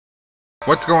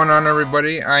What's going on,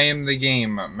 everybody? I am the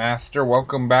Game Master.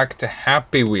 Welcome back to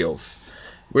Happy Wheels.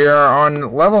 We are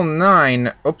on level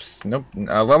 9. Oops, nope.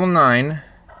 Level 9.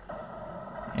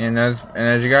 And as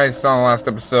you guys saw in the last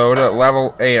episode,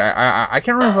 level 8. I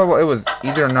can't remember if level it was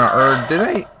either or not. Or did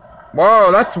I?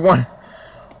 Whoa, that's one.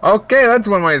 Okay, that's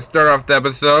one way to start off the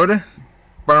episode.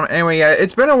 But anyway, yeah,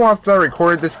 it's been a while since I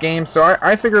recorded this game, so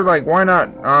I figured, like, why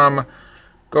not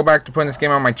go back to putting this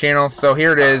game on my channel. So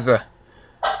here it is.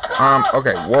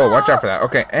 Okay, whoa, watch out for that.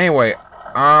 Okay, anyway,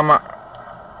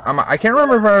 I can't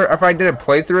remember if I did a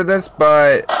playthrough of this,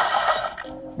 but,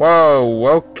 whoa,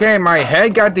 okay, my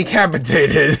head got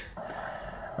decapitated.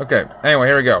 Okay, anyway,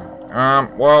 here we go.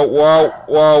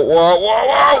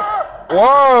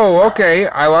 Whoa, okay,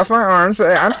 I lost my arms.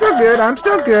 I'm still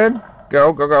good,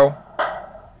 Go.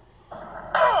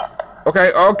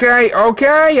 Okay,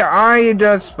 I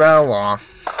just fell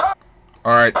off.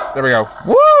 Alright, there we go.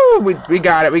 Woo! We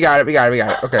got it. Okay.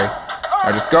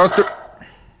 Alright, just go through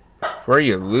before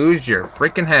you lose your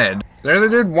freaking head. Seriously,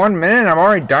 dude, 1 minute and I'm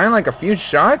already dying like a few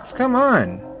shots? Come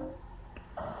on.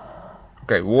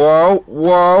 Okay, whoa.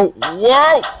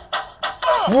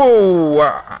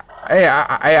 Hey,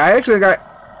 I actually got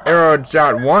arrow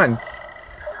shot once.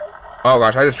 Oh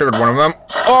gosh, I just triggered one of them.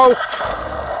 Oh!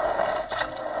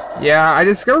 Yeah, I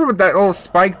discovered what that little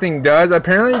spike thing does.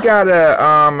 Apparently you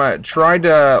gotta, try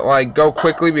to, like, go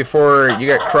quickly before you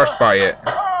get crushed by it.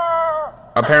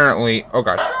 Apparently. Oh,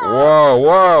 gosh.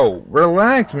 Whoa.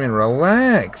 Relax, man,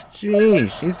 relax.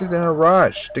 Jeez, she's just in a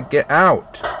rush to get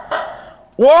out.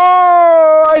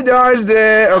 Whoa! I dodged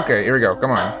it! Okay, here we go.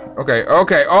 Come on.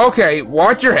 Okay.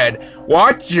 Watch your head.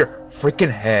 Watch your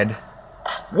freaking head.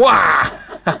 Wah!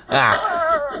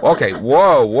 Okay,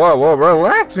 whoa,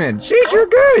 relax, man. Jeez, you're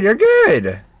good.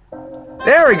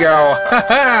 There we go.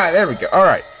 There we go.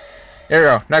 Alright. Here we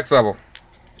go. Next level.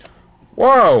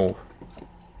 Whoa.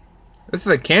 This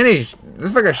is a this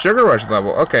is like a Sugar Rush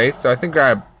level. Okay, so I think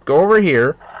I go over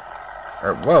here.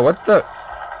 Or, whoa, what the?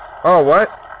 Oh,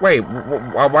 what? Wait,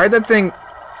 why'd that thing?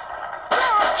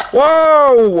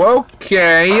 Whoa,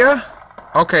 okay.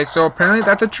 Okay, so apparently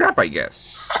that's a trap, I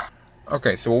guess.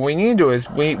 Okay, so what we need to do is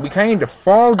we kind of need to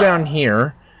fall down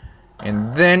here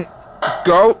and then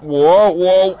go.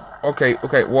 Whoa. Okay,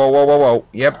 whoa.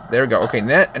 Yep, there we go. Okay, and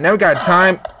now we got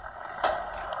time.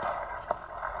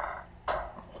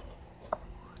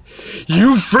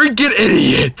 You freaking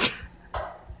idiot!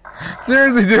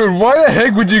 Seriously, dude, why the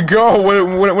heck would you go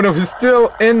when it was still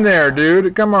in there,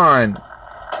 dude? Come on.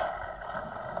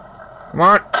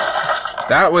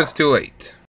 That was too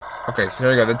late. Okay, so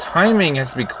here we go. The timing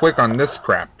has to be quick on this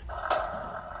crap.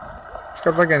 This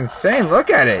crap's like insane.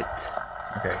 Look at it.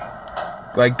 Okay.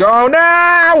 Like, go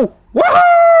now!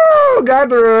 Woohoo! Got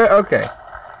through it. Okay.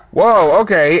 Whoa,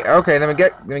 okay. Then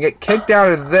we get kicked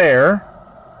out of there.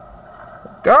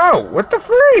 Go! What the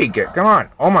freak? Come on.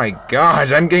 Oh my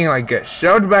gosh, I'm getting like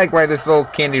shoved back by this little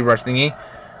candy rush thingy.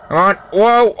 Come on.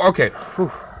 Whoa, okay.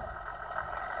 Whew.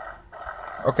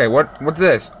 Okay, what's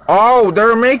this? Oh,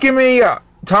 they're making me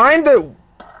timed it.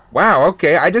 Wow,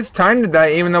 okay. I just timed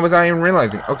that even though without even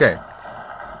realizing. Okay.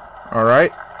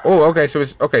 Alright. Oh, okay, so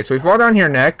we fall down here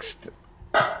next.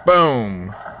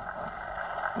 Boom.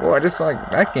 Whoa, I just like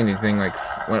that candy thing went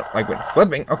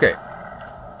flipping. Okay.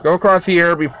 Let's go across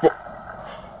here before.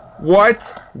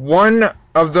 What? One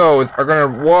of those are gonna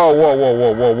whoa.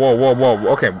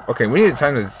 Okay, we need to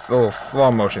time this little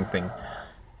slow motion thing.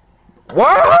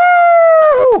 Whoa!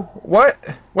 What?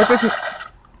 What's this?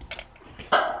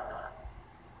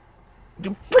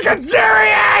 You freaking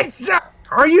serious?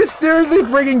 Are you seriously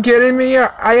freaking kidding me?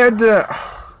 I had to.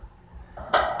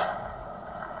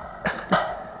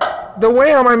 The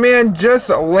way how my man just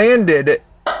landed,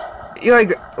 he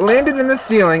landed in the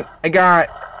ceiling and got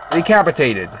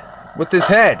decapitated with his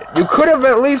head. You could have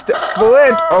at least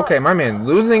flipped. Okay, my man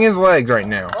losing his legs right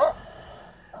now.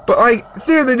 But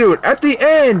seriously, dude, at the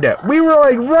end, we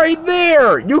were right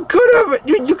there. You could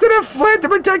have flipped to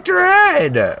protect your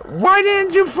head. Why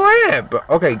didn't you flip?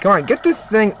 Okay, come on, get this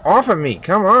thing off of me.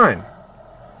 Come on,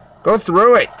 go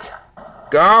through it.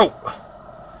 Go.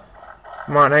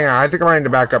 Come on, hang on. I think I'm ready to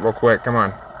back up real quick. Come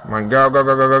on, go.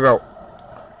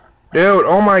 Dude,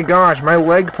 oh my gosh, my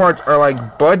leg parts are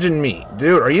budging me.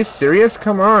 Dude, are you serious?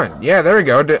 Come on. Yeah, there we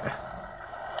go.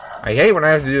 I hate when I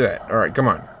have to do that. All right, come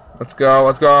on. Let's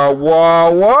go.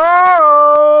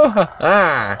 Whoa!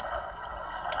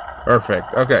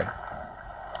 Perfect. Okay.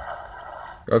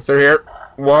 Go through here.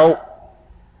 Whoa.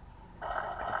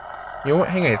 You know what?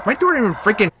 Hang on. Is my door even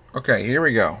freaking... Okay, here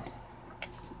we go.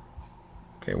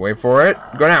 Okay, wait for it.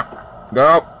 Go now.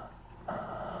 Go.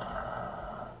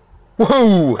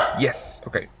 Whoa! Yes.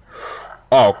 Okay.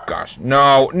 Oh, gosh.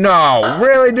 No, no.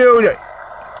 Really, dude?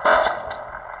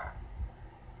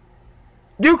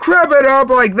 You crab it up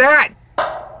like that?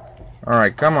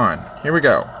 Alright, come on. Here we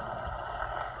go.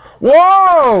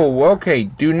 Whoa! Okay,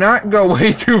 do not go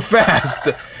way too fast.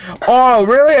 Oh,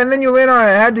 really? And then you land on a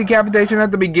head decapitation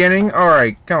at the beginning?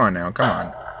 Alright, come on now, come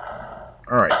on.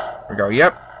 Alright, here we go.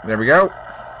 Yep, there we go.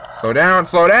 Slow down,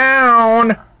 slow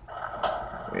down!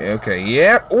 Okay,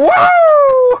 yep.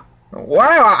 Whoa!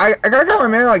 Wow, I got my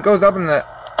man like goes up in the...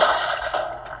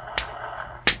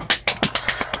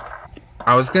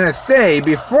 I was gonna say,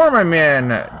 before my man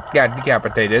got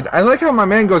decapitated, I like how my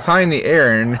man goes high in the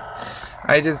air and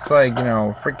I just like, you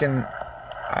know, freaking...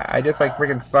 I just like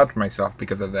freaking slapped myself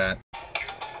because of that.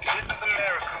 This is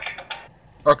America.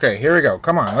 Okay, here we go.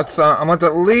 Come on, let's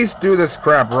at least do this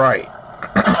crap right.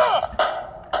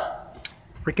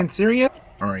 Freaking serious?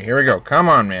 Alright, here we go. Come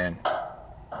on, man.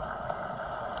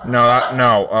 No,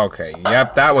 no. Okay.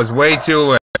 Yep, that was way too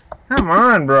late. Come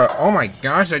on, bro. Oh my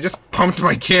gosh, I just pumped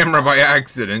my camera by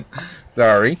accident.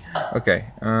 Sorry. Okay.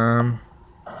 Ah!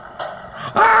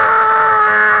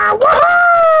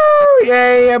 Woohoo!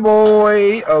 Yeah,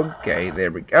 boy. Okay,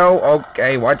 there we go.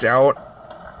 Okay, watch out.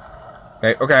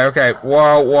 Okay, okay, okay.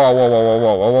 Whoa, whoa, whoa, whoa, whoa,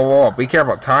 whoa, whoa, whoa, whoa. Be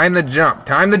careful. Time the jump.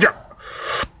 Time the jump.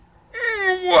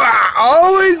 Wow,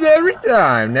 always, every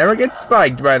time. Never get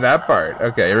spiked by that part.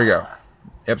 Okay, here we go.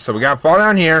 Yep, so we gotta fall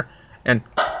down here. And...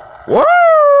 Whoa!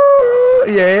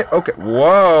 Yeah, okay.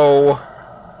 Whoa.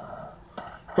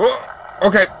 Whoa.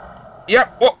 Okay. Yep.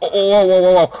 Whoa, whoa, whoa, whoa,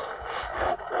 whoa, whoa.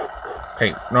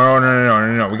 Okay. No, no, no, no,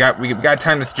 no, no. We gotta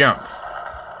time this jump.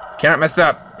 Cannot mess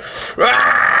up.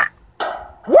 Ah!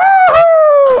 Woo!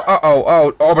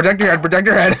 Uh-oh, oh, protect your head, protect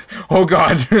your head. Oh,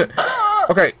 God.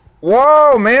 Okay.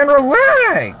 Whoa, man,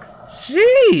 relax.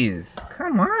 Jeez.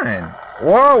 Come on.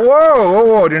 Whoa, whoa, whoa,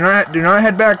 whoa. Do not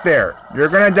head back there. You're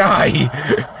gonna die.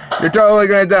 You're totally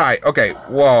gonna die. Okay.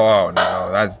 Whoa, oh,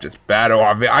 no. That's just bad. Oh,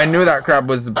 I knew that crap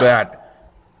was bad.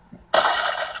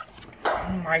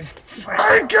 Oh, my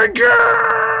freaking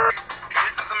God.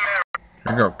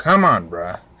 Here we go. Come on,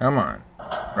 bruh. Come on.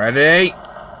 Ready?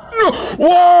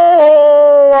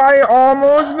 Whoa! I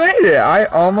almost made it. I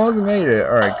almost made it.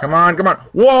 All right, come on, come on.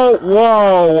 Whoa,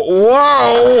 whoa,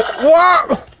 whoa,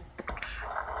 whoa!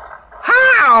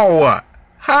 How?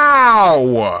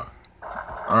 How?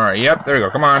 All right, yep, there we go.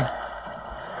 Come on.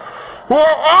 Whoa!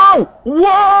 Oh!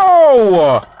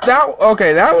 Whoa!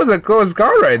 Okay, that was a close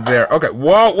call right there. Okay,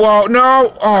 whoa, whoa,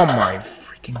 no! Oh my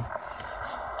freaking!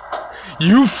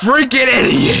 You freaking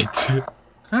idiot!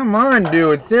 Come on,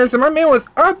 dude. Seriously, my man was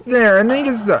up there, and then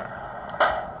he just,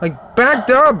 like, backed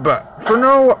up for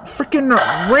no freaking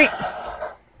rate.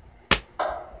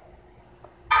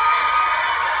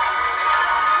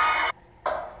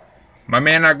 My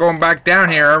man not going back down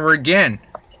here ever again.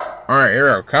 Alright, here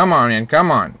we go. Come on, man. Come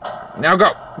on. Now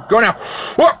go. Go now.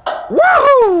 Whoa!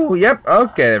 Woohoo! Yep.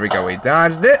 Okay, there we go. We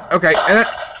dodged it. Okay, and then...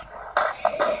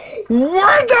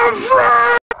 What the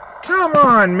frick? Come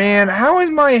on, man. How is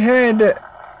my head...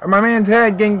 My man's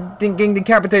head getting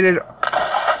decapitated.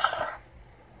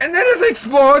 And then it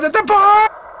explodes at the bar!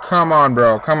 Come on,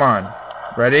 bro. Come on.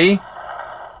 Ready?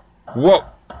 Whoa.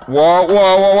 Whoa, whoa,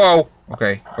 whoa, whoa.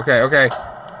 Okay, okay, okay.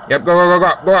 Yep, go, go, go,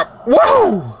 go, go up.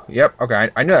 Whoa! Yep, okay,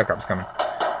 I knew that crap was coming.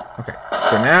 Okay,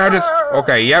 so now just...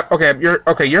 Okay, yep,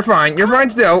 okay, you're fine. You're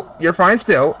fine still. You're fine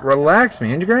still. Relax,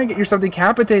 man. You're gonna get yourself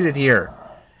decapitated here.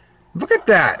 Look at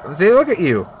that. See, look at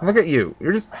you. Look at you.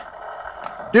 You're just...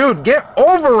 Dude, get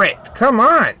over it! Come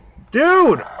on!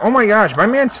 Dude! Oh my gosh, my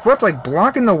man's foot's like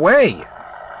blocking the way.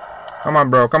 Come on,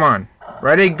 bro, come on.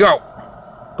 Ready, go!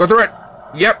 Go through it!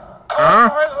 Yep!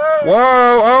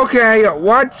 Whoa, okay,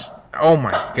 what? Oh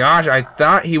my gosh, I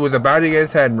thought he was about to get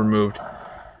his head removed.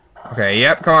 Okay,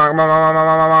 yep, come on, come on, come on,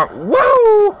 come on, come on.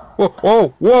 Whoa!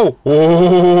 Whoa, whoa,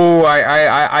 whoa!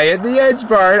 I hit the edge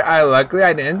part. Luckily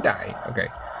I didn't die. Okay.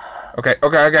 Okay,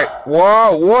 okay, okay.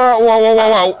 Whoa, whoa, whoa, whoa, whoa,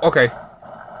 whoa. Okay.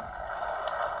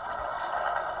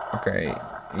 Okay.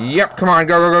 Yep, come on,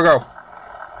 go, go, go, go.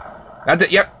 That's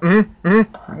it, yep.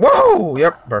 Whoa!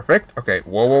 Yep, perfect. Okay,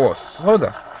 whoa, whoa, whoa. Slow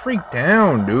the freak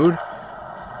down, dude.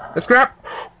 Let's grab.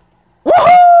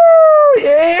 Woohoo!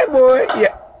 Yeah, boy.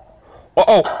 Yeah.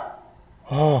 Uh-oh.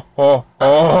 Oh, oh,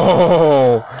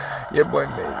 oh. Yeah, boy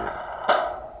made it.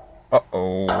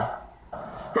 Uh-oh.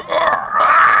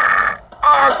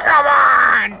 Oh, come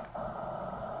on!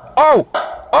 Oh!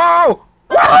 Oh!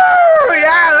 Woohoo!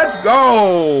 Yeah, let's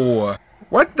go!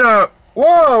 What the?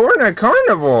 Whoa, we're in a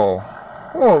carnival.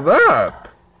 Hold up.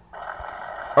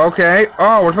 Okay.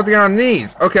 Oh, we're supposed to get on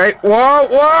these. Okay. Whoa,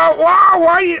 whoa, whoa!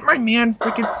 Why did my man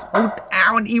freaking slow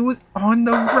down? He was on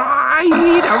the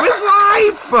ride of his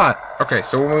life! Okay,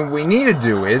 so what we need to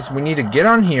do is we need to get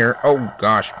on here. Oh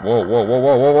gosh, whoa, whoa, whoa,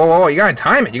 whoa, whoa, whoa, whoa! You gotta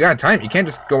time it. You gotta time it. You can't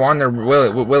just go on there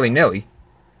willy-nilly.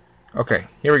 Okay,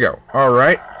 here we go. All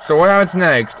right. So what happens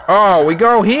next? Oh, we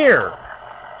go here.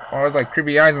 Oh, there's like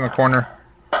creepy eyes in the corner.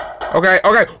 Okay,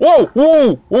 okay. Whoa,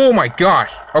 whoa, oh my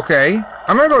gosh. Okay,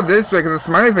 I'm gonna go this way because the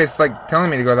smiley face is like telling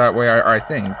me to go that way. I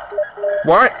think.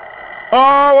 What?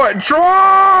 Oh, troll!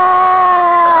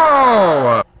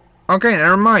 Okay,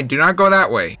 never mind. Do not go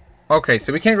that way. Okay,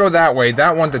 so we can't go that way.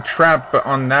 That one's a trap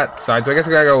on that side. So I guess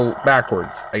we gotta go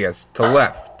backwards. I guess to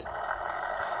left.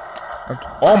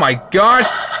 Oh my gosh!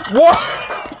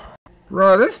 Whoa!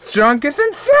 Bro, this junk is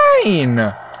insane!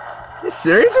 Are you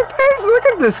serious with this? Look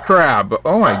at this crab!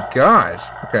 Oh my gosh!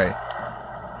 Okay,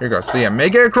 here you go. So yeah,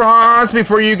 make it across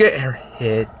before you get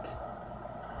hit.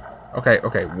 Okay,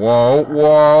 okay. Whoa,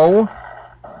 whoa!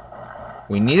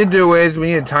 We need to do is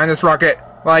we need to time this rocket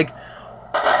like.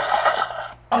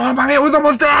 Oh my man, it was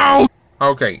almost out!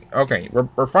 Okay, okay,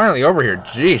 we're finally over here.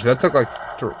 Jeez, that took like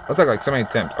so many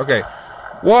attempts. Okay.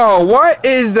 Whoa, what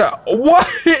is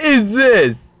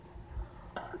this?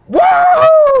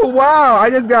 Whoa! Wow, I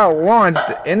just got launched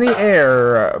in the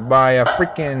air by a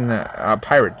freaking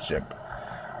pirate ship.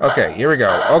 Okay, here we go.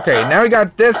 Okay, now we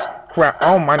got this crap.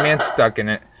 Oh, my man's stuck in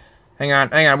it. Hang on,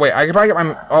 wait, I can probably get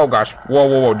my... Oh gosh, whoa,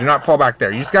 whoa, whoa, do not fall back there.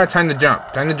 You just gotta time the jump,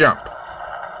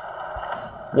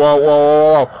 Whoa,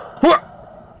 whoa, whoa, whoa.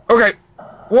 Okay.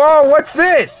 Whoa, what's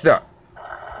this?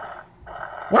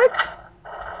 What?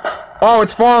 Oh,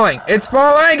 it's falling. It's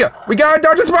falling. We gotta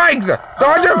dodge the spikes.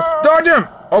 Dodge him. Dodge him.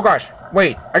 Oh, gosh.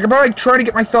 Wait. I can probably try to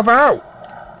get myself out.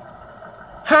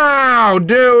 How,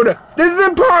 dude? This is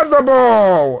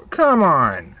impossible. Come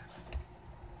on.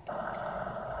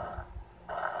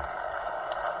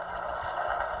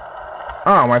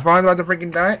 Oh, my phone's about to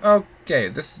freaking die? Okay,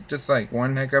 this is just like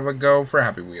one heck of a go for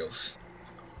Happy Wheels.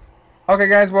 Okay,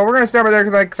 guys, well, we're going to stop right there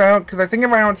because I think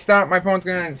if I don't stop, my phone's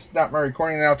going to stop my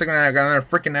recording. That'll take me another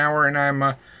freaking hour,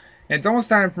 and it's almost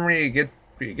time for me to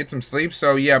get some sleep.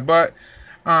 So, yeah, but,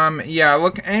 yeah,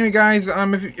 look, anyway, guys,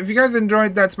 if you guys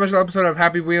enjoyed that special episode of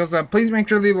Happy Wheels, please make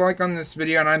sure to leave a like on this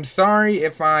video, and I'm sorry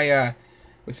if I,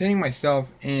 was hitting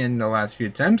myself in the last few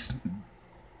attempts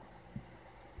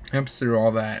through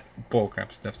all that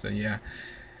bullcrap stuff, so, yeah.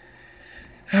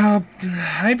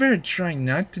 I better try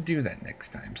not to do that next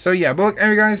time. So yeah, but look,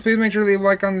 anyway guys, please make sure to leave a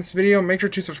like on this video. Make sure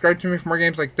to subscribe to me for more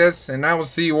games like this. And I will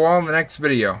see you all in the next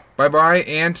video. Bye bye,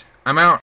 and I'm out.